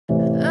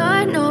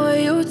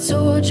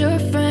told your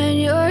friend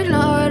you're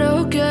not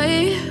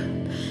okay,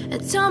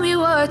 and tell me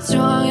what's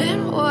wrong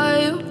and why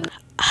you.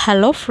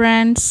 Hello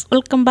friends,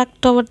 welcome back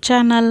to our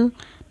channel.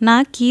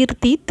 நான்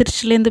கீர்த்தி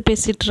திருச்சிலேருந்து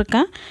பேசிகிட்டு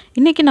இருக்கேன்.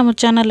 இன்றைக்கி நம்ம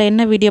சேனலில்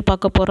என்ன வீடியோ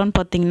பார்க்க போகிறோன்னு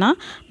பார்த்தீங்கன்னா,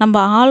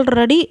 நம்ம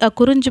ஆல்ரெடி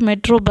குறிஞ்சி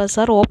மெட்ரோ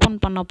பஸார் ஓப்பன்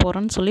பண்ண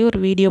போகிறோன்னு சொல்லி ஒரு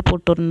வீடியோ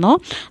போட்டிருந்தோம்.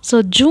 ஸோ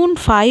June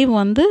 5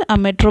 வந்து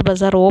மெட்ரோ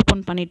பஸார்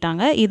ஓப்பன்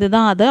பண்ணிட்டாங்க.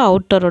 இதுதான் அது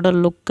அவுட்டரோட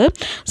லுக்கு.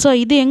 ஸோ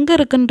இது எங்கே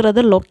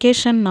இருக்குன்றது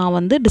லொக்கேஷன் நான்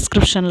வந்து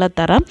டிஸ்கிரிப்ஷனில்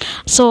தரேன்.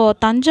 ஸோ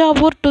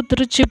தஞ்சாவூர் டு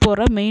திருச்சி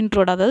போகிற மெயின்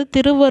ரோடு, அதாவது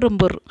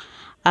திருவெரும்பூர்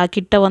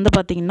கிட்ட வந்து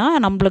பார்த்திங்கன்னா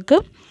நம்மளுக்கு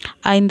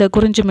இந்த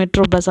குறிஞ்சி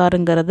மெட்ரோ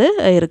பஸாருங்கிறது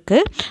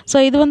இருக்குது. ஸோ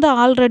இது வந்து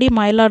ஆல்ரெடி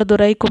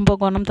மயிலாடுதுறை,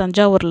 கும்பகோணம்,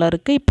 தஞ்சாவூரில்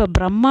இருக்குது. இப்போ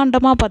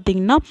பிரம்மாண்டமாக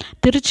பார்த்திங்கன்னா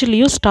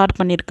திருச்சிலையும் ஸ்டார்ட்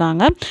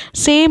பண்ணியிருக்காங்க.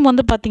 சேம்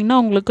வந்து பார்த்திங்கன்னா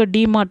உங்களுக்கு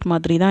டிமார்ட்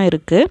மாதிரி தான்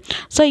இருக்குது.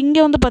 ஸோ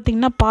இங்கே வந்து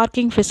பார்த்திங்கன்னா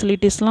பார்க்கிங்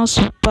ஃபெசிலிட்டிஸ்லாம்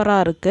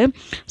சூப்பராக இருக்குது.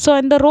 ஸோ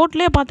இந்த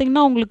ரோட்லேயே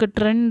பார்த்திங்கன்னா உங்களுக்கு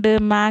ட்ரெண்டு,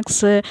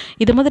 மேக்ஸு,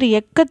 இது மாதிரி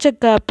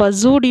எக்கச்சக்க இப்போ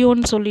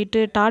ஜூடியோன்னு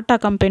சொல்லிட்டு டாட்டா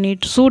கம்பெனி,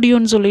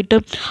 சூடியோன்னு சொல்லிட்டு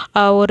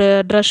ஒரு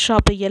ட்ரெஸ்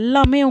ஷாப்பு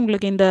எல்லாமே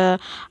உங்களுக்கு இந்த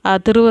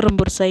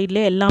திருவெரும்பூர்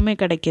சைட்லேயே எல்லாமே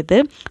கிடைக்கிது.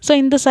 ஸோ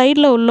இந்த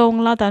சைடில்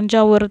உள்ளவங்களாம்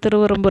தஞ்சாவூர்,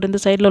 திருவெரும்பூர் இந்த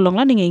சைடில்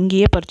உள்ளவங்களாம் நீங்கள்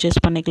இங்கேயே பர்ச்சேஸ்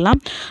பண்ணிக்கலாம்.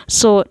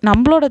 ஸோ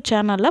நம்மளோட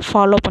சேனலில்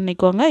ஃபாலோ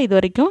பண்ணிக்கோங்க. இது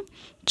வரைக்கும்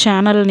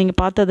சேனல்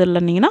நீங்கள் பார்த்தது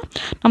இல்லைன்னீங்கன்னா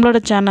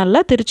நம்மளோட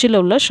சேனலில்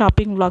திருச்சியில் உள்ள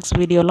ஷாப்பிங் விளாக்ஸ்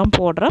வீடியோலாம்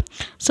போடுறேன்.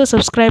 ஸோ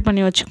சப்ஸ்கிரைப்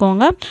பண்ணி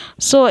வச்சுக்கோங்க.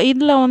 ஸோ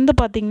இதில் வந்து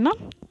பார்த்திங்கன்னா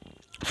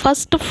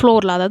ஃபஸ்ட்டு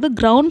ஃப்ளோரில், அதாவது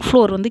கிரவுண்ட்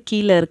ஃப்ளோர் வந்து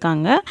கீழே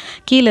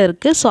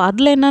இருக்குது. ஸோ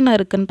அதில் என்னென்ன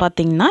இருக்குதுன்னு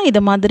பார்த்தீங்கன்னா,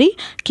 இது மாதிரி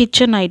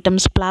kitchen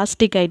items,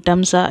 plastic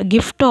items,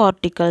 gift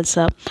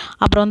articles,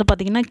 அப்புறம் வந்து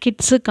பார்த்திங்கன்னா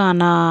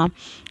கிட்ஸுக்கான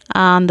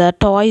அந்த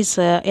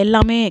டாய்ஸு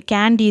எல்லாமே,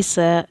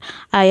 கேண்டீஸு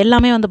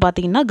எல்லாமே வந்து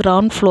பார்த்திங்கன்னா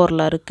கிரவுண்ட்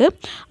ஃப்ளோரில் இருக்குது.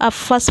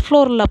 ஃபஸ்ட்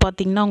ஃப்ளோரில்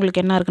பார்த்திங்கன்னா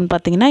உங்களுக்கு என்ன இருக்குதுன்னு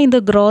பார்த்தீங்கன்னா இந்த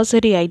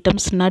க்ராசரி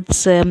ஐட்டம்ஸ்,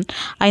 நட்ஸு,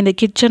 இந்த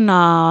கிச்சன்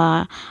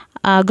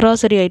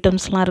க்ராசரி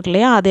ஐட்டம்ஸ்லாம் இருக்கு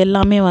இல்லையா, அது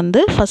எல்லாமே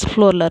வந்து ஃபஸ்ட்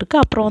ஃப்ளோரில்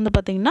இருக்குது. அப்புறம் வந்து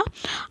பார்த்திங்கன்னா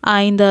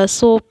இந்த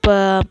சோப்பு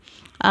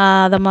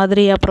அதை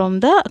மாதிரி, அப்புறம்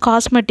இந்த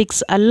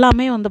காஸ்மெட்டிக்ஸ்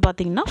எல்லாமே வந்து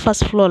பார்த்திங்கன்னா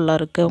ஃபஸ்ட் ஃப்ளோரில்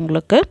இருக்குது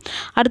உங்களுக்கு.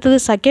 அடுத்தது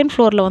செகண்ட்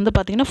ஃப்ளோரில் வந்து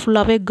பார்த்திங்கன்னா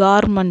ஃபுல்லாகவே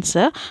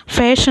கார்மெண்ட்ஸு,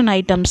 ஃபேஷன்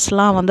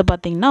ஐட்டம்ஸ்லாம் வந்து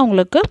பார்த்திங்கன்னா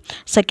உங்களுக்கு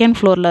செகண்ட்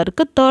ஃப்ளோரில்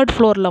இருக்குது. தேர்ட்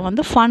ஃப்ளோரில்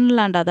வந்து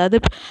ஃபன்லேண்ட், அதாவது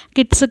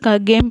கிட்ஸுக்கு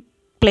கேம்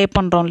ப்ளே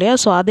பண்ணுறோம் இல்லையா,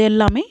 ஸோ அது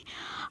எல்லாமே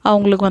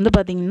அவங்களுக்கு வந்து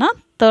பார்த்திங்கன்னா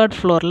தேர்ட்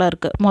ஃப்ளோரில்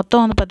இருக்குது.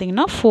 மொத்தம் வந்து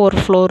பார்த்திங்கன்னா 4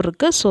 ஃப்ளோர்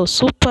இருக்குது. ஸோ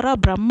சூப்பராக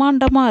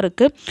பிரம்மாண்டமாக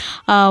இருக்குது.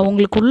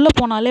 உங்களுக்கு உள்ளே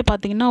போனாலே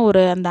பார்த்திங்கன்னா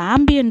ஒரு அந்த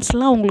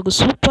ஆம்பியன்ஸ்லாம் உங்களுக்கு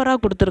சூப்பராக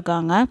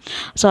கொடுத்துருக்காங்க.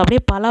 ஸோ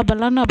அப்படியே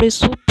பலாபலான்னு அப்படியே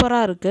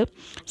சூப்பராக இருக்குது.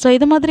 ஸோ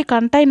இது மாதிரி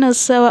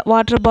containers,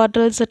 water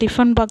bottles,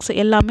 tiffin box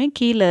எல்லாமே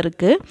கீழே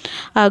இருக்குது,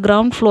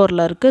 கிரவுண்ட்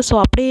ஃப்ளோரில் இருக்குது. ஸோ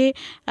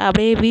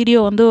அப்படியே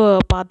வீடியோ வந்து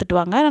பார்த்துட்டு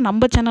வாங்க.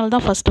 நம்ம சேனல்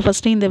தான்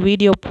ஃபஸ்ட்டு இந்த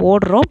வீடியோ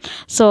போடுறோம்.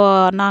 ஸோ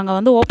நாங்கள்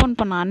வந்து ஓப்பன்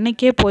பண்ண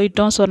அன்றைக்கே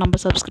போயிட்டோம். ஸோ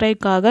நம்ம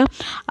சப்ஸ்கிரைப்காக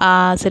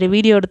சரி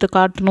வீடியோ எடுத்து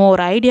காட்டணும்,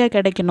 ஒரு ஐடியா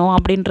கிடைக்கணும்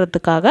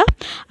அப்படின்றதுக்காக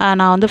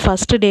நான் வந்து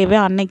ஃபஸ்ட்டு டேவே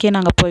அன்றைக்கே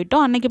நாங்கள்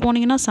போயிட்டோம். அன்றைக்கி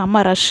போனீங்கன்னா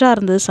செம்ம ரஷ்ஷாக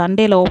இருந்தது,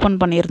 சண்டேயில் ஓப்பன்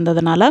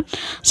பண்ணியிருந்ததுனால.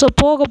 ஸோ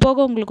போக போக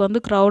உங்களுக்கு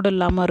வந்து க்ரௌட்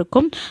இல்லாமல்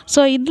இருக்கும். ஸோ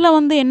இதில்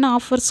வந்து என்ன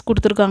ஆஃபர்ஸ்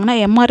கொடுத்துருக்காங்கன்னா,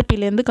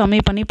 எம்ஆர்பிலேருந்து கம்மி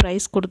பண்ணி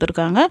ப்ரைஸ்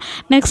கொடுத்துருக்காங்க.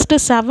 நெக்ஸ்ட்டு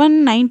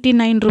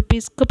 799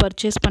 ருபீஸ்க்கு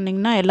பர்ச்சேஸ்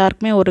பண்ணிங்கன்னா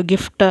எல்லாருக்குமே ஒரு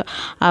கிஃப்ட்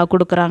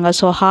கொடுக்குறாங்க.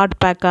 ஸோ ஹாட்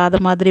பேக்கு,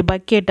 அது மாதிரி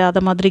பக்கெட்டு,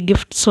 அது மாதிரி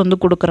கிஃப்ட்ஸ் வந்து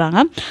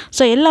கொடுக்குறாங்க.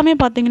 ஸோ எல்லாமே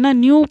பார்த்திங்கன்னா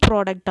நியூ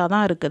ப்ராடக்டாக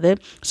தான் இருக்குது.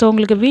 ஸோ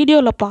உங்களுக்கு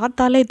வீடியோவில்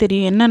பார்த்தாலே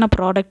தெரியும் என்னென்ன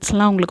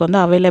ப்ராடக்ட்ஸ்லாம் உங்களுக்கு வந்து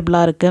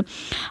அவைலபிளாக இருக்குது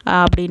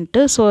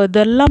அப்படின்ட்டு. ஸோ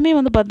இதெல்லாமே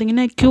வந்து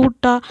பார்த்திங்கன்னா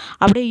க்யூட்டாக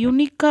அப்படியே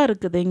யூனிக்காக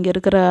இருக்குது. இங்கே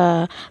இருக்கிற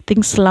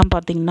திங்ஸ்லாம்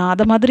பார்த்திங்கன்னா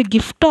அது மாதிரி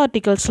கிஃப்ட்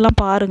ஆர்டிகல்ஸ்லாம்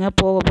பாருங்கள்,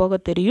 போக போக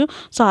தெரியும்.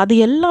 ஸோ அது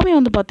எல்லாமே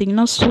வந்து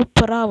பார்த்திங்கன்னா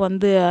சூப்பராக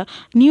வந்து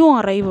நியூ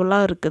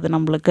அரைவலாக இருக்குது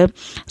நம்மளுக்கு.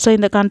 ஸோ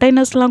இந்த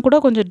கண்டெய்னர்ஸ்லாம் கூட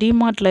கொஞ்சம்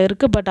டிமார்ட்டில்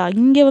இருக்குது. பட்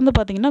இங்கே வந்து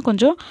பார்த்திங்கன்னா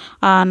கொஞ்சம்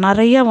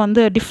நிறையா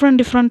வந்து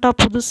டிஃப்ரெண்ட்டாக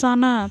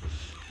புதுசான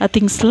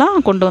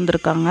திங்ஸ்லாம் கொண்டு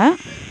வந்திருக்காங்க.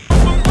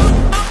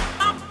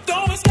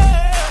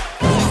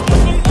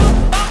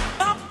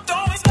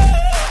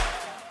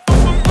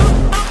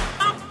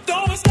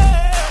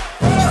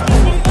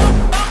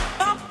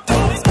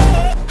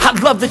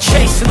 Love the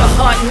chase and the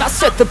hunt, and I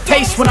set the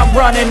pace when I'm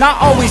running. I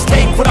always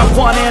take what I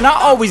want and I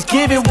always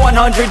give it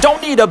 100.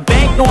 Don't need a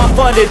bank, no I'm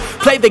funded.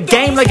 Play the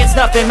game like it's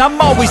nothing. I'm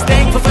always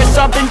thankful for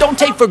something. Don't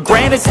take for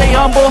granted, stay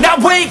humble. Now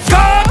wake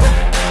up,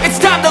 it's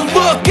time to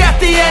look at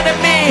the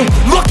enemy.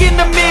 Look in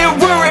the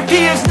mirror if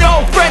he is no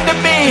friend to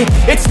me.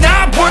 It's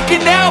not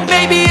working out,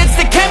 maybe it's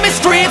the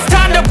chemistry. It's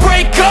time to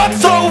break up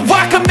so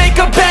I can make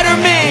a better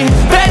me.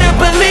 Better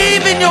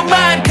believe in your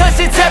mind, cause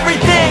it's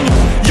everything.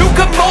 You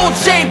can mold,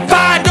 shape,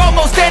 find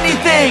almost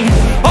anything.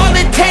 All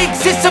it takes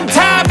is some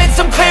time and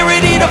some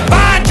clarity to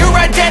find your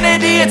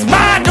identity. It's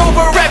mind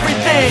over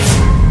everything.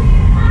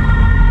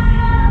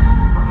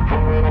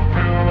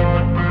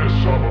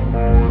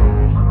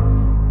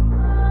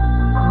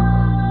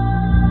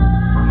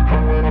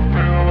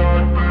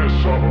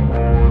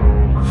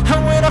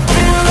 And when I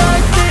feel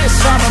like this,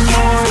 I'm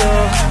immortal.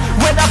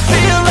 When I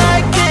feel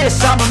like this,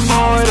 I'm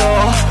immortal.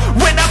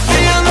 When I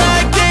feel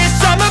like this,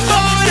 I'm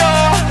immortal.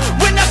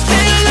 When I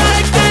feel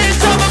like this,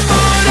 I'm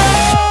immortal.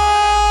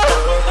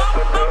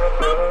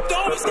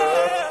 Don't be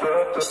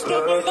scared. Just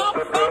give me up.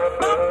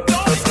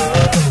 Don't be scared.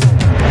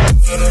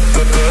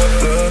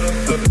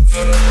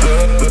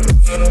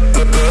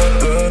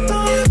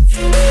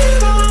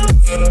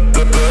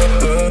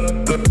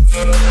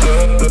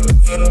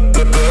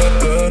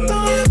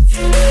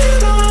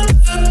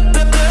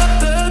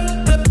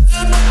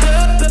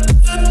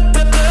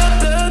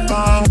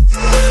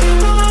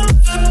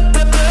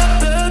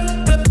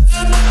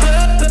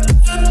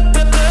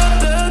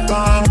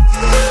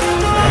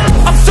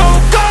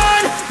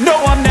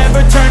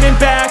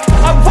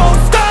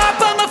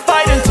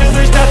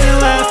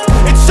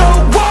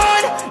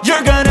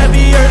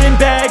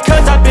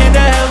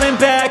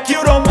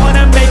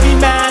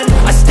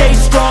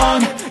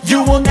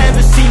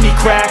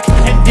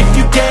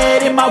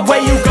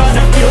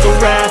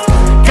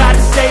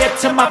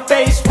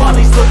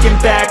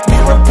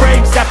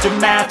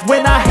 aftermath.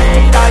 When I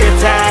hate, I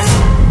attack.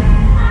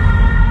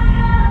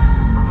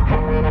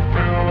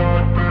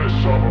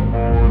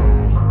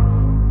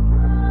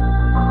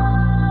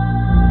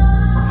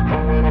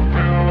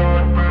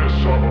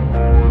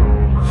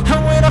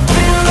 And when I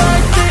feel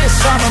like this,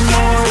 I'm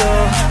immortal.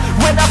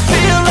 When I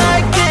feel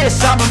like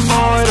this, I'm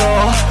immortal.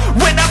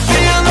 When I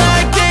feel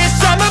like this,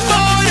 I'm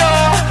immortal.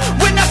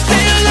 When I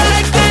feel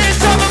like this,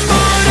 I'm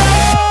immortal.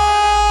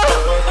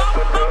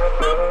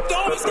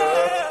 Don't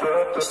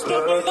stop,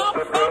 stop it up,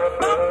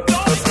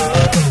 don't stop.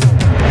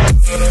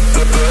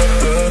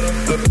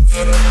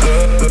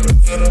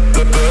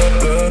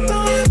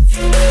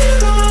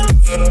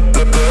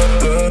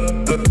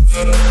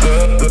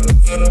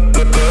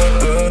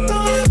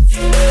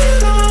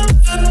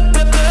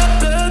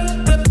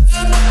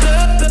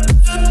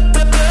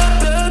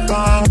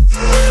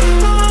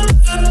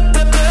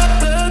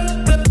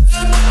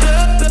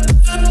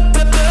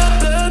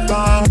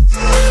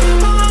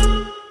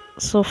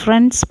 So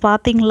friends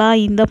பார்த்தீங்களா,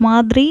 இந்த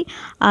மாதிரி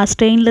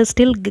stainless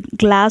steel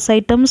class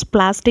items,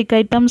 plastic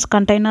items,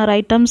 container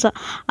items,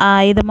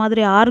 இது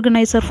மாதிரி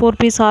organiser, 4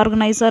 piece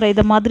organiser,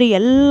 இது மாதிரி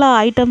எல்லா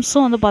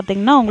ஐட்டம்ஸும் வந்து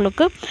பார்த்திங்கன்னா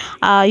உங்களுக்கு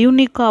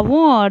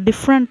யூனிக்காகவும்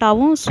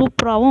டிஃப்ரெண்ட்டாகவும்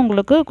சூப்பராகவும்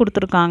உங்களுக்கு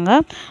கொடுத்துருக்காங்க.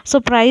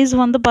 ஸோ ப்ரைஸ்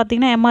வந்து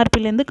பார்த்திங்கன்னா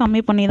எம்ஆர்பிலேருந்து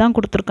கம்மி பண்ணி தான்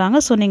கொடுத்துருக்காங்க.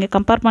 ஸோ நீங்கள்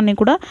கம்பேர் பண்ணி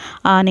கூட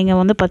நீங்கள்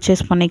வந்து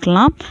பர்ச்சேஸ்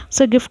பண்ணிக்கலாம்.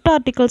 ஸோ கிஃப்ட்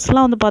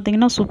ஆர்டிகல்ஸ்லாம் வந்து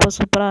பார்த்திங்கன்னா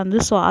சூப்பராக இருந்து.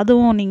 ஸோ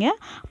அதுவும் நீங்கள்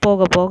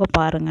போக போக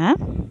பாருங்கள்.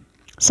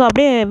 ஸோ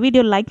அப்படியே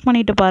வீடியோ லைக்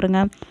பண்ணிட்டு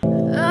பாருங்கள்.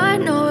 I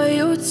know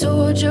you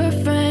told your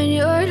friend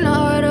you're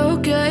not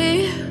okay,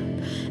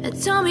 and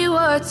tell me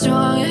what's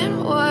wrong and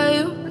why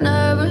you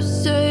never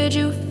said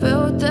you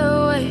felt that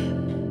way.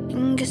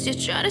 And guess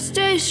you're trying to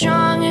stay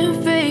strong and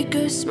fake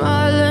a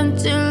smile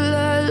until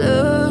I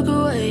look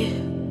away.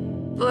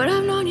 But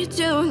I've known you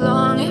too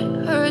long, it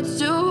hurts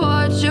to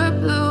watch your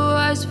blue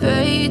eyes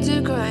fade to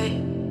gray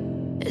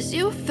as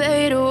you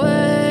fade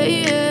away.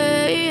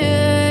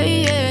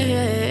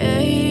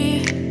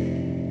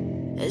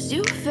 As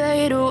you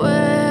fade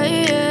away.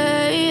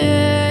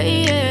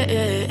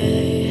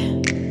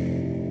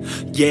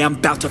 Yeah, I'm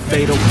about to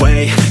fade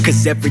away. Cause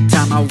every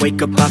time I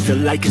wake up I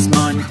feel like it's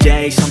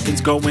Monday.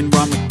 Something's going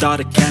wrong with all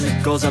the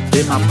chemicals up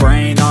in my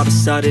brain. All of a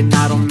sudden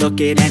I don't look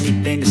at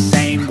anything the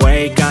same way.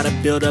 Gotta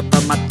build up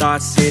of my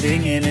thoughts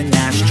sitting in an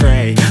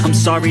ashtray. I'm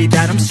sorry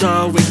that I'm so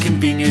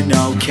inconvenient,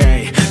 okay.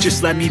 Just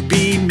let me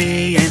be me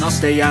and I'll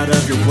stay out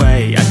of your way.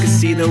 I can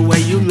see the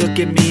way you look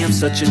at me, I'm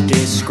such a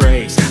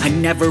disgrace. I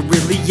never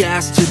really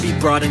asked to be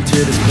brought into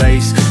this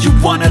place. You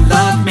wanna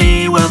love me?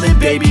 Well then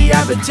baby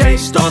have a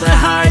taste. All the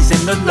highs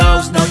and the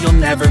lows, no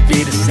you'll never be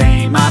the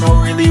same. I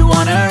don't really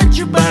wanna hurt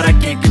you but I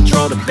can't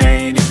control the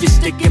pain. If you're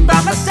sticking by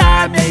my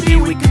side maybe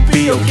we could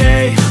be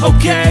okay.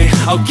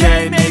 Okay,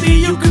 maybe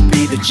you could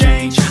be the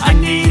change I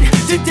need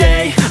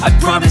today. I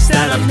promise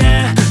that I've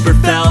never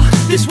felt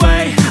this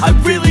way. I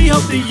really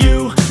hope that you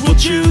will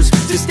choose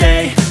to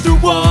stay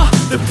through all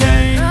the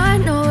pain. I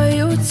know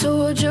you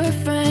told your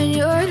friend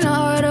you're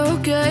not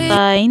okay.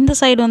 இந்த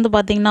side வந்து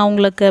பார்த்திங்கன்னா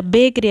உங்களுக்கு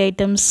bakery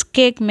items,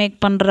 cake make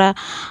பண்ணுற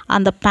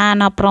அந்த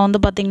pan, அப்புறம் வந்து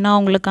பார்த்திங்கன்னா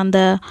உங்களுக்கு அந்த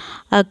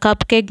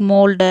கப் கேக்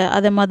மோல்டு,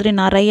 அதே மாதிரி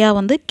நிறையா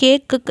வந்து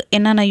கேக்குக்கு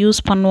என்னென்ன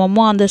யூஸ்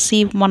பண்ணுவோமோ அந்த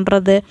சீவ்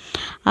பண்ணுறது,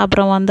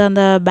 அப்புறம் வந்து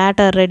அந்த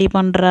பேட்டர் ரெடி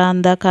பண்ணுற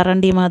அந்த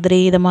கரண்டி மாதிரி,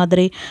 இது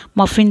மாதிரி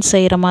மஃபின்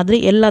செய்கிற மாதிரி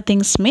எல்லா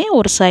திங்ஸுமே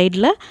ஒரு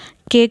சைடில்,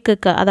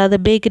 கேக்குக்கு அதாவது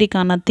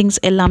பேக்கரிக்கான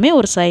திங்ஸ் எல்லாமே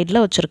ஒரு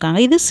சைடில்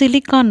வச்சுருக்காங்க. இது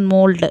silicon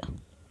mould.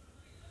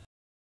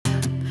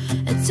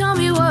 And tell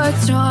me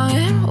what's wrong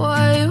and why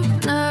you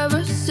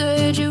never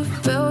said you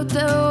felt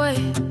that way.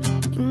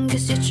 And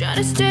guess you're trying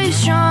to stay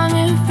strong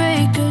and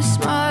fake a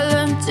smile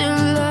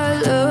until I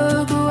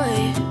look away.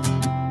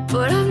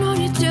 But I've known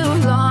you too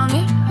long,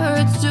 it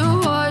hurts to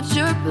watch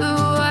your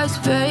blue eyes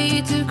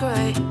fade to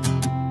gray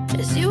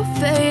as you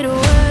fade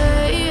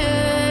away.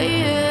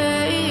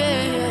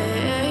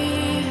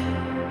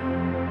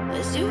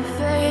 As you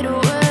fade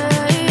away.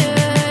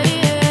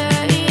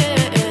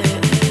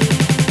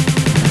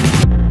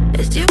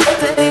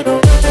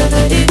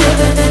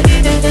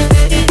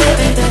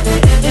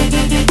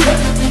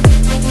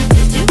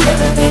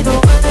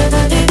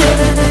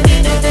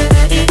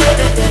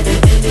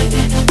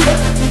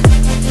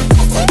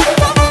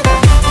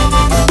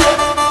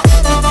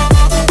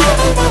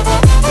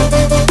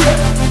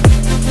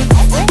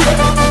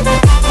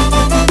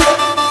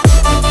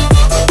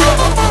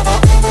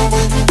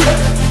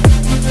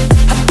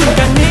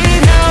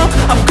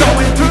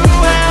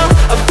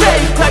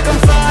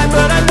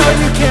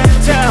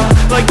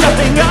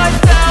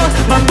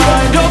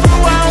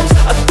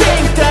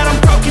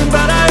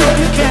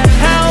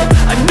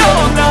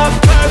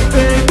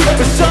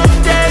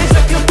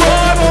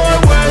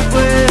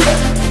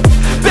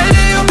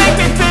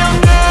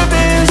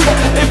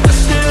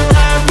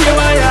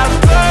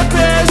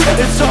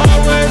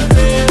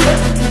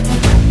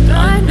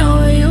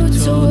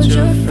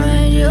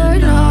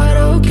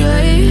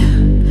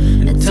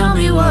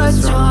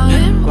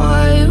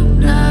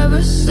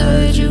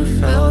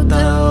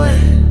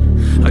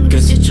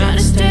 Trying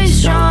to stay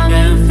strong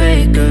and fake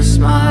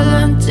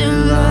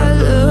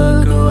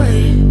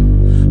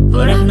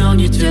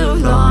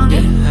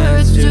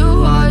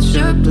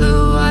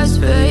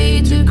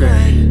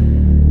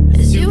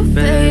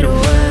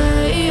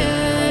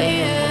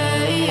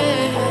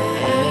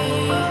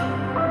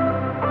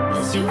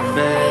to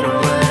fade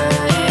away.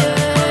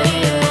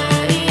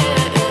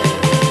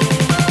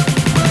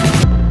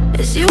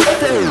 As you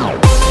fade away.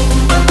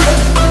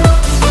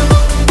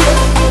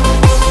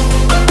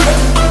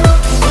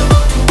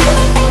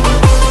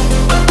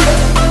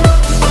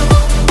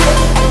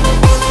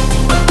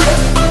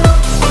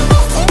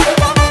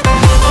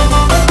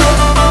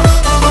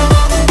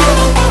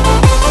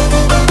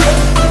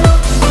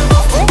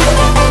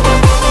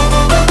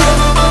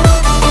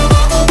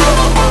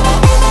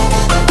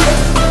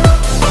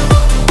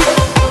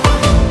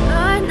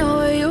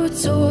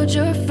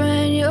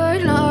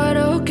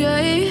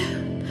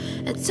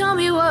 Tell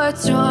me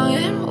what's wrong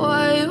and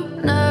why you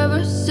never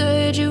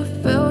said you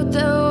felt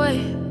that way.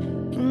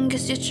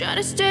 Guess you're trying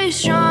to stay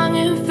strong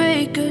and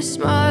fake a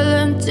smile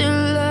until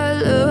I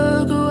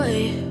look away.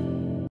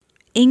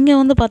 இங்கே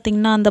வந்து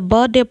பார்த்திங்கன்னா அந்த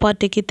birthday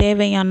பார்ட்டிக்கு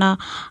தேவையான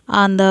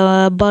அந்த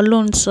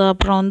balloons,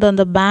 அப்புறம் வந்து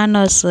அந்த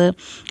பேனர்ஸு,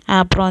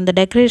 அப்புறம் அந்த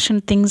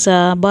decoration things,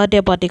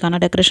 birthday பார்ட்டிக்கான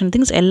decoration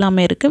things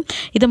எல்லாமே இருக்குது.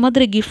 இது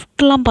மாதிரி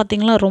கிஃப்ட்லாம்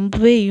பார்த்திங்கன்னா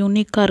ரொம்பவே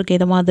யூனிக்காக இருக்குது.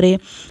 இது மாதிரி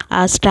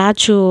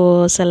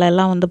ஸ்டாச்சூஸ்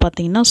எல்லாம் வந்து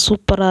பார்த்திங்கன்னா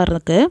சூப்பராக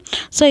இருக்குது.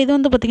 ஸோ இது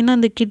வந்து பார்த்திங்கன்னா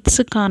இந்த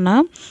கிட்ஸுக்கான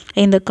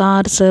இந்த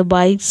கார்ஸு,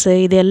 பைக்ஸு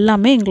இது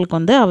எல்லாமே எங்களுக்கு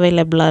வந்து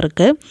அவைலபிளாக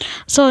இருக்குது.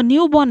 ஸோ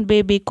நியூ பார்ன்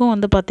பேபிக்கும்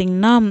வந்து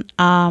பார்த்திங்கன்னா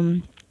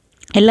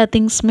எல்லா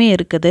திங்ஸுமே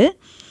இருக்குது.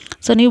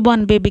 ஸோ நியூ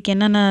பார்ன் பேபிக்கு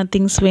என்னென்ன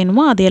திங்ஸ்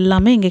வேணுமோ அது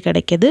எல்லாமே இங்கே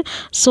கிடைக்கிது.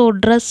 ஸோ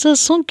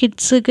ட்ரெஸ்ஸஸும்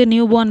கிட்ஸுக்கு,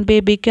 நியூ பார்ன்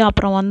பேபிக்கு,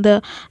 அப்புறம் வந்து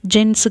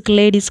ஜென்ஸுக்கு,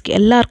 லேடிஸ்க்கு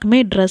எல்லாருக்குமே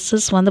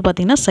ட்ரெஸ்ஸஸ் வந்து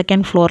பார்த்திங்கன்னா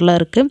செகண்ட் ஃப்ளோரில்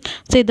இருக்குது.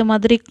 ஸோ இது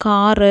மாதிரி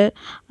காரு,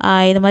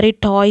 இது மாதிரி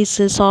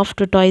toys,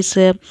 soft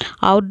toys,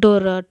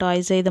 outdoor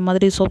toys, இது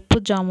மாதிரி சொப்பு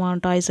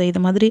ஜாமான் டாய்ஸு,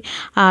 இது மாதிரி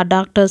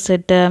டாக்டர்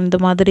செட்டு, இந்த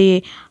மாதிரி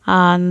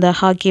அந்த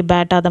ஹாக்கி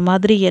பேட், அது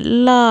மாதிரி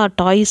எல்லா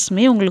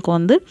டாய்ஸுமே உங்களுக்கு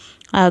வந்து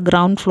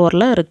கிரவுண்ட்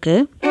ஃப்ளோரில் இருக்குது.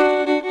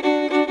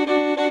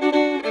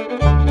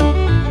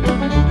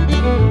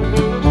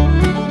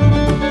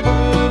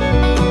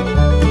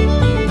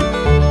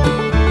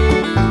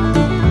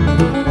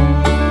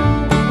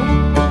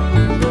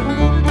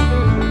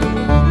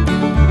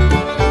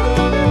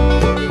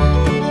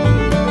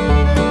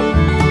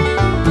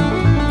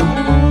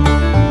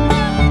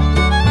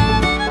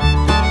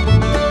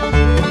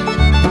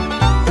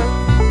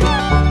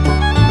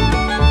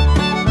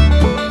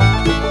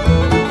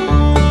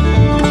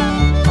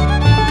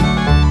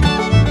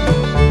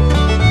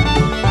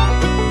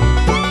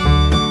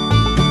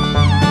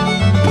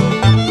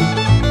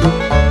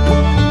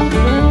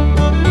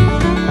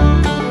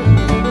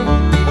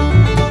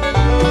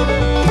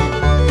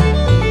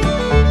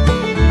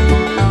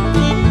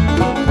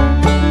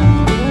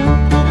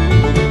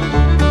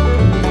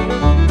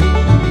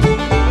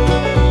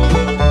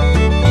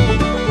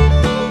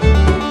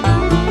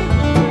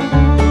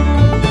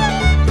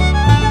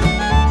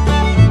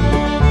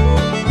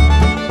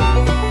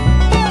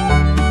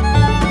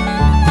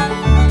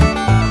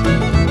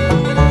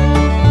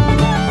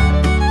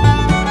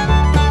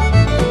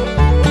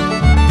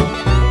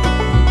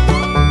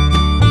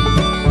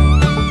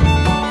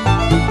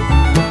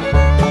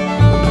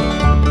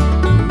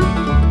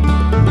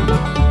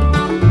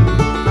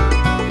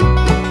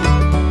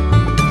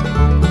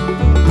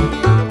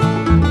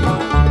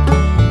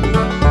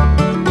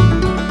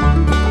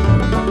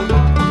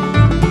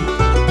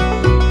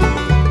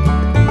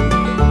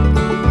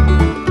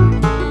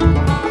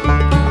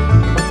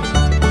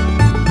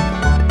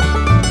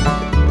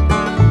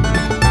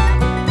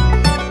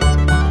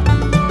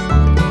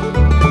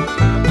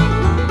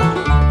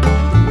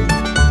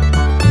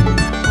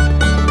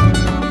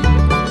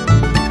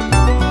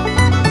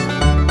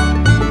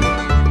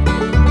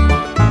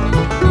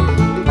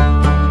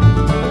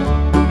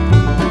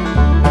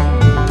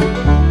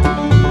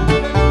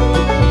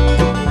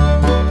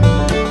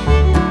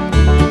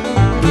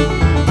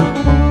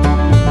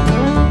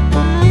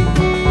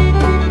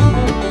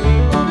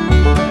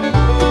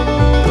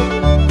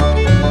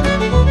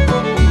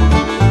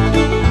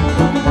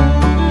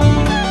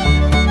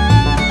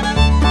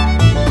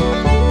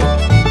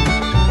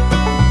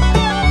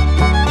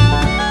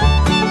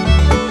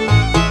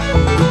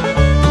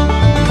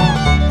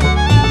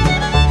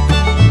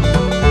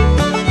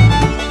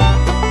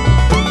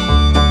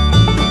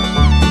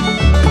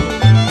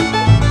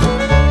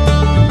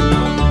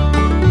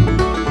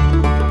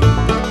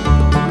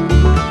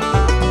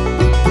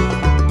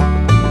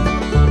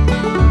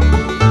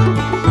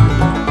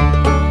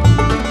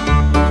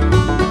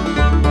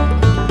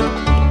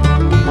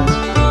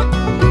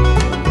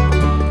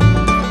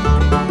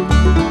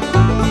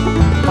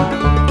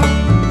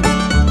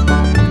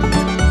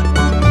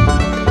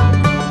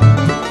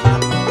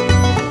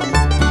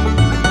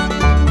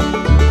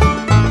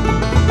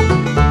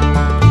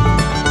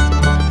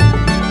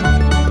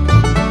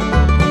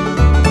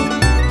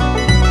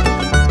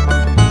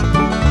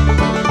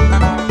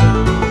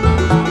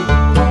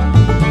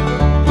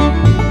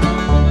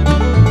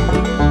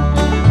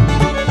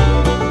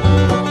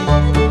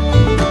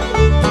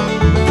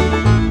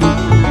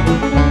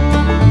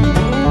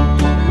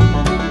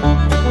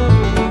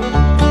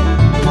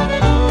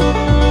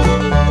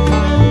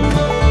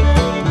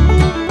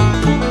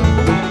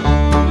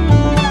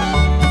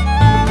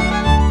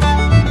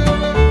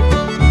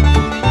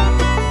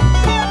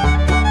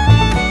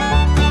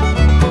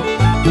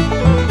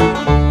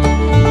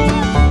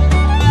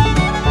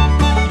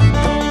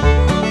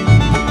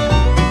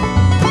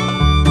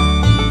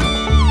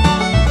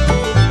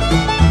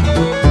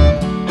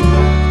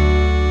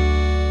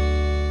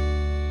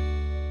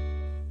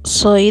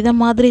 ஸோ இதை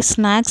மாதிரி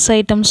snacks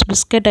items,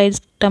 biscuit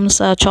items,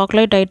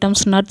 chocolate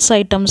items, nuts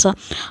items,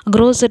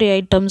 grocery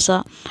items,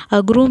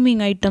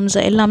 grooming items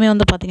எல்லாமே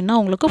வந்து பார்த்திங்கன்னா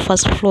உங்களுக்கு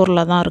ஃபஸ்ட்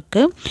ஃப்ளோரில் தான்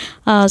இருக்குது.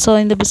 ஸோ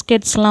இந்த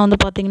பிஸ்கெட்ஸ்லாம் வந்து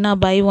பார்த்திங்கன்னா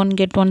பை ஒன்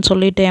கெட் ஒன்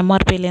சொல்லிவிட்டு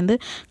எம்ஆர்பிலேருந்து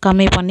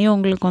கம்மி பண்ணி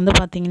உங்களுக்கு வந்து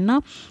பார்த்திங்கன்னா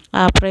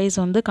ப்ரைஸ்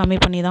வந்து கம்மி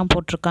பண்ணி தான்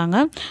போட்டிருக்காங்க.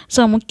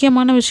 ஸோ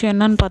முக்கியமான விஷயம்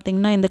என்னன்னு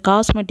பார்த்திங்கன்னா இந்த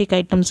காஸ்மெட்டிக்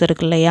ஐட்டம்ஸ்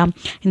இருக்கு இல்லையா,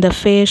 இந்த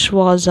ஃபேஸ்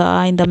வாஷ்,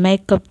 இந்த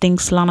மேக்கப்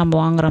திங்ஸ்லாம் நம்ம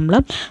வாங்குகிறோம்ல,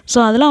 ஸோ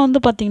அதெல்லாம்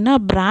வந்து பார்த்திங்கன்னா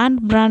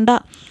பிராண்டாக,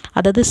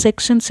 அதாவது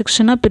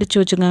செக்ஷனாக பிரித்து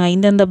வச்சுக்கோங்க.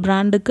 இந்தந்த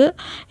பிராண்டுக்கு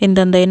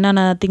இந்தந்த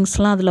என்னென்ன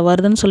திங்ஸ்லாம் அதில்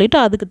வருதுன்னு சொல்லிவிட்டு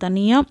அதுக்கு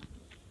தனியாக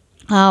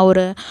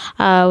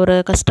ஒரு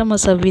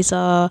கஸ்டமர் சர்வீஸ்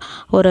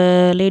ஒரு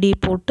லேடி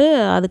போட்டு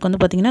அதுக்கு வந்து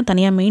பார்த்திங்கன்னா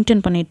தனியாக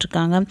மெயின்டைன்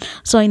பண்ணிகிட்ருக்காங்க.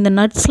 ஸோ இந்த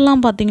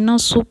நட்ஸ்லாம் பார்த்திங்கன்னா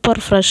சூப்பர்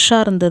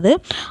ஃப்ரெஷ்ஷாக இருந்தது.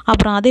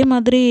 அப்புறம் அதே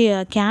மாதிரி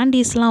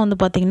கேண்டீஸ்லாம் வந்து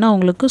பார்த்திங்கன்னா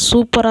உங்களுக்கு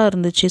சூப்பராக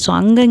இருந்துச்சு. ஸோ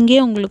அங்கங்கே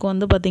உங்களுக்கு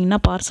வந்து பார்த்திங்கன்னா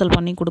பார்சல்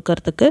பண்ணி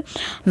கொடுக்கறதுக்கு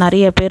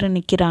நிறைய பேர்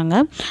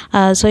நிற்கிறாங்க.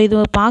 ஸோ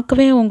இது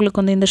பார்க்கவே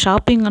உங்களுக்கு வந்து இந்த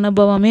ஷாப்பிங்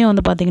அனுபவமே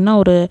வந்து பார்த்திங்கன்னா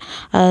ஒரு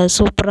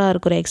சூப்பராக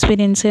இருக்குது. ஒரு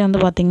எக்ஸ்பீரியன்ஸே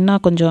வந்து பார்த்திங்கன்னா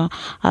கொஞ்சம்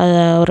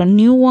ஒரு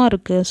நியூவாக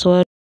இருக்குது. ஸோ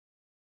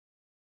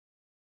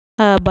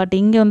பட்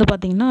இங்கே வந்து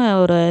பார்த்திங்கன்னா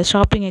ஒரு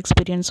ஷாப்பிங்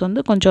எக்ஸ்பீரியன்ஸ் வந்து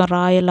கொஞ்சம்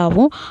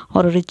ராயலாகவும்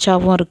ஒரு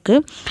ரிச்சாகவும்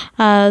இருக்குது.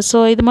 ஸோ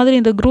இது மாதிரி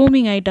இந்த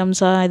க்ரூமிங்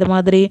ஐட்டம்ஸாக, இது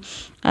மாதிரி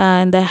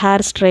இந்த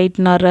ஹேர்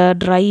ஸ்ட்ரைட்னரு,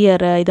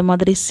 ட்ரையரு, இது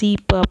மாதிரி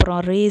சீப்பு,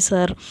 அப்புறம்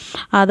ரேசர்,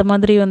 அது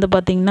மாதிரி வந்து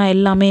பார்த்திங்கன்னா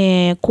எல்லாமே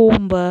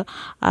கோம்பு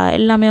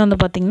எல்லாமே வந்து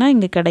பார்த்திங்கன்னா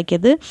இங்கே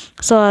கிடைக்கிது.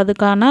 ஸோ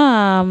அதுக்கான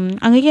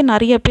அங்கேயே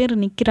நிறைய பேர்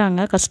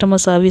நிற்கிறாங்க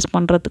கஸ்டமர் சர்வீஸ்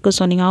பண்ணுறதுக்கு.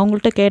 ஸோ நீங்கள்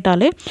அவங்கள்ட்ட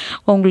கேட்டாலே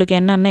உங்களுக்கு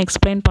என்னென்ன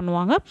எக்ஸ்பிளைன்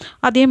பண்ணுவாங்க.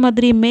 அதே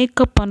மாதிரி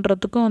மேக்கப்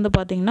பண்ணுறதுக்கும் வந்து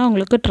பார்த்திங்கன்னா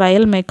உங்களுக்கு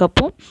ட்ரையல்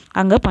மேக்கப்பும்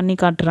அங்கே பண்ணி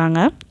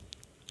காட்டுறாங்க.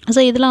 ஸோ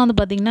இதெல்லாம் வந்து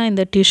பார்த்திங்கன்னா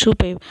இந்த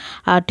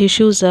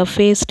tissues,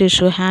 face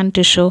tissue, hand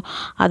tissue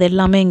அது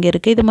எல்லாமே இங்கே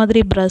இருக்குது. இது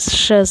மாதிரி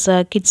ப்ரஷ்ஷஸ்,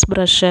 கிட்ஸ்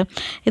ப்ரஷ்ஷு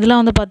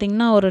இதெல்லாம் வந்து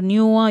பார்த்திங்கன்னா ஒரு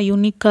நியூவாக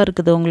யூனிக்காக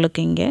இருக்குது,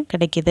 உங்களுக்கு இங்கே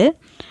கிடைக்கிது.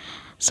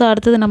 ஸோ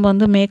அடுத்தது நம்ம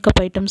வந்து மேக்கப்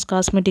ஐட்டம்ஸ்,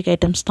 காஸ்மெட்டிக்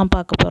ஐட்டம்ஸ் தான்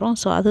பார்க்க போகிறோம்.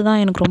 ஸோ அதுதான்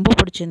எனக்கு ரொம்ப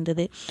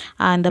பிடிச்சிருந்தது.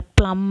 இந்த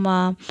ப்ளம்,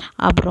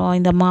 அப்புறம்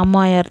இந்த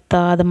மாமா எர்த்,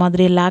 அது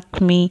மாதிரி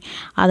லாக்மி,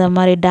 அது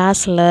மாதிரி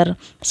டாஸ்லர்,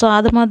 ஸோ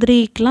அது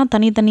மாதிரிக்கெலாம்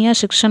தனித்தனியாக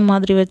செக்ஷன்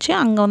மாதிரி வச்சு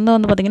அங்கே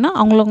வந்து பார்த்திங்கன்னா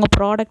அவங்கவுங்க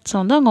ப்ராடக்ட்ஸை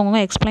வந்து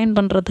அவங்கவுங்க எக்ஸ்பிளைன்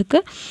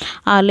பண்ணுறதுக்கு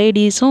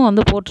லேடிஸும்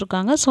வந்து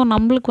போட்டிருக்காங்க. ஸோ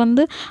நம்மளுக்கு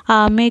வந்து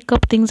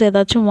மேக்கப் திங்ஸ்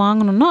ஏதாச்சும்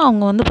வாங்கணுன்னா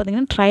அவங்க வந்து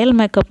பார்த்திங்கன்னா ட்ரையல்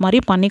மேக்கப்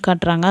மாதிரி பண்ணி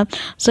காட்டுறாங்க.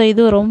 ஸோ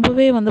இது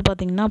ரொம்பவே வந்து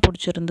பார்த்திங்கன்னா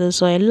பிடிச்சிருந்து.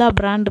 ஸோ எல்லா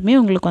பிராண்டுமே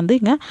உங்களுக்கு வந்து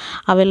இங்கே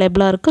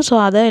அவைலபிளாக இருக்குது. ஸோ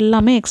அதை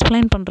எல்லாமே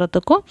எக்ஸ்பிளைன்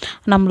பண்ணுறதுக்கும்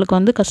நம்மளுக்கு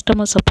வந்து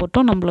கஸ்டமர்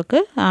சப்போர்ட்டும் நம்மளுக்கு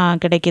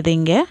கிடைக்கிது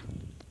இங்கே.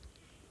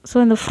 ஸோ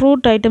இந்த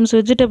ஃப்ரூட் ஐட்டம்ஸ்,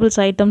 வெஜிடபிள்ஸ்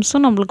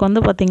ஐட்டம்ஸும் நம்மளுக்கு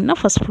வந்து பார்த்திங்கன்னா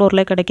ஃபஸ்ட்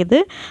ஃப்ளோரில் கிடைக்கிது.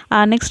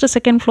 நெக்ஸ்ட்டு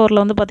செகண்ட் ஃப்ளோரில்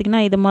வந்து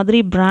பார்த்திங்கன்னா இது மாதிரி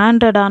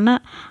பிராண்டடான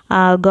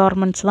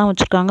கார்மெண்ட்ஸ் தான்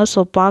வச்சுருக்காங்க.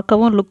 ஸோ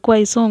பார்க்கவும் லுக்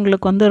வைஸும்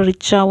உங்களுக்கு வந்து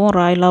ரிச்சாகவும்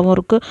ராயலாகவும்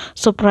இருக்குது.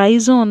 ஸோ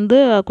ப்ரைஸும் வந்து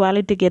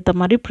குவாலிட்டிக்கு ஏற்ற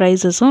மாதிரி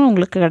ப்ரைஸஸும்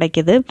உங்களுக்கு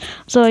கிடைக்கிது.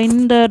 ஸோ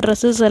இந்த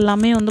ட்ரெஸ்ஸஸ்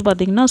எல்லாமே வந்து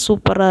பார்த்திங்கன்னா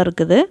சூப்பராக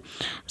இருக்குது.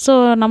 ஸோ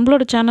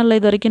நம்மளோட சேனலில்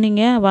இது வரைக்கும்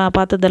நீங்கள்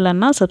பார்த்தது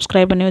இல்லைன்னா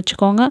சப்ஸ்கிரைப் பண்ணி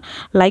வச்சுக்கோங்க,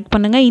 லைக்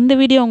பண்ணுங்கள். இந்த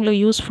வீடியோ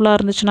உங்களுக்கு யூஸ்ஃபுல்லாக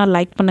இருந்துச்சுன்னா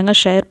லைக் பண்ணுங்கள்,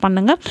 ஷேர்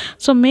பண்ணுங்கள்.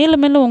 ஸோ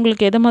மேலும்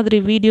உங்களுக்கு எது மாதிரி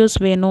வீடியோஸ்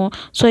வேணும்,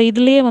 ஸோ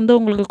இதுலேயே வந்து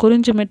உங்களுக்கு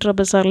குறிஞ்சி மெட்ரோ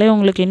பஸார்லேயே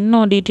உங்களுக்கு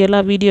இன்னும்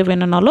டீட்டெயிலாக வீடியோ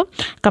வேணும்னாலும்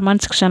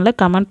கமெண்ட் செக்ஷனில்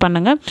கமெண்ட்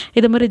பண்ணுங்கள்.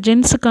 இது மாதிரி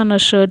ஜென்ஸுக்கான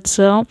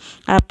ஷர்ட்ஸு,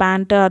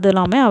 பேண்ட்டு அது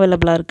எல்லாமே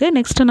அவைலபிளாக இருக்குது.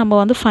 நெக்ஸ்ட்டு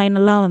நம்ம வந்து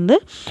ஃபைனலாக வந்து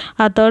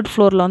தேர்ட்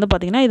ஃப்ளோரில் வந்து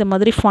பார்த்திங்கன்னா இது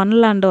மாதிரி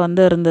ஃபன்லேண்டு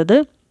வந்து இருந்தது.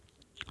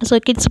 ஸோ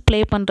கிட்ஸ் ப்ளே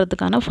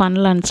பண்ணுறதுக்கான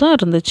ஃபன்லேண்ட்ஸும்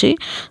இருந்துச்சு.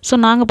 ஸோ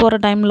நாங்கள் போகிற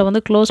டைமில்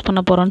வந்து க்ளோஸ் பண்ண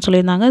போகிறோன்னு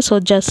சொல்லியிருந்தாங்க. ஸோ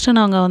ஜஸ்ட்டு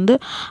நாங்கள் வந்து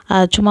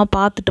சும்மா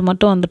பார்த்துட்டு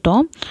மட்டும்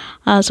வந்துட்டோம்.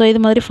 ஸோ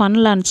இது மாதிரி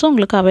ஃபன்லேண்ட்ஸும்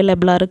உங்களுக்கு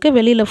அவைலபிளாக இருக்குது.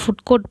 வெளியில்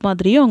ஃபுட் கோர்ட்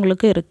மாதிரியும்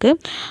உங்களுக்கு இருக்குது.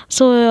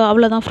 ஸோ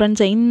அவ்வளோதான்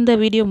ஃப்ரெண்ட்ஸ், இந்த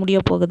வீடியோ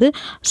முடிய போகுது.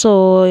 ஸோ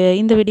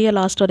இந்த வீடியோ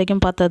லாஸ்ட்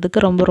வரைக்கும்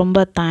பார்த்ததுக்கு ரொம்ப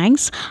ரொம்ப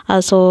தேங்க்ஸ்.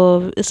 ஸோ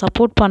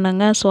சப்போர்ட்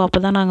பண்ணுங்கள். ஸோ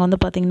அப்போ தான் நாங்கள்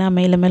வந்து பார்த்திங்கன்னா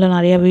மேலும் மேலும்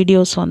நிறையா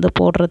வீடியோஸ் வந்து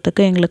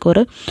போடுறதுக்கு எங்களுக்கு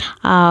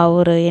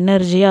ஒரு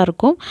எனர்ஜியாக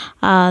இருக்கும்.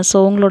 ஸோ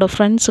உங்களோட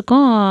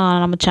ஃப்ரெண்ட்ஸுக்கும்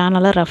நம்ம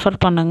சேனலை ரெஃபர்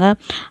பண்ணுங்கள்.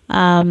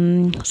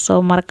 ஸோ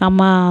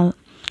மறக்காமல்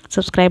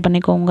சப்ஸ்கிரைப்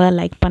பண்ணிக்கோங்க,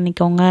 லைக்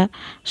பண்ணிக்கோங்க,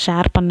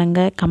 ஷேர்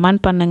பண்ணுங்கள்,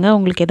 கமெண்ட் பண்ணுங்கள்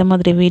உங்களுக்கு எது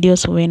மாதிரி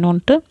வீடியோஸ்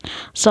வேணும்ன்ட்டு.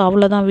 ஸோ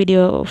அவ்வளோதான்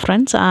வீடியோ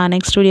ஃப்ரெண்ட்ஸ்.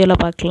 நெக்ஸ்ட்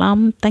வீடியோவில்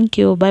பார்க்கலாம்.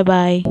 Thank you, bye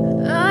bye.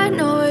 I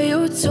know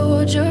you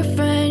told your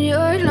friend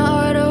you're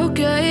not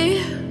okay,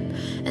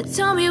 and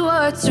tell me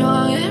what's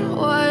wrong and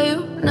why you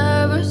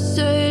never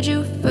said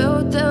you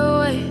felt that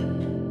way.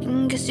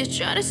 Guess you're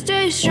trying to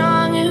stay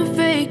strong and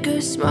fake a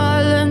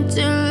smile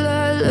until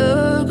I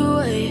look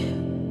away.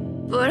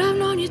 But I've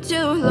known you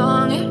too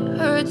long, it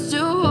hurts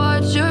to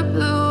watch your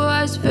blue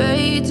eyes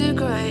fade to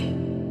gray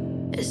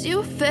as you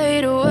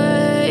fade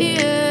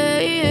away.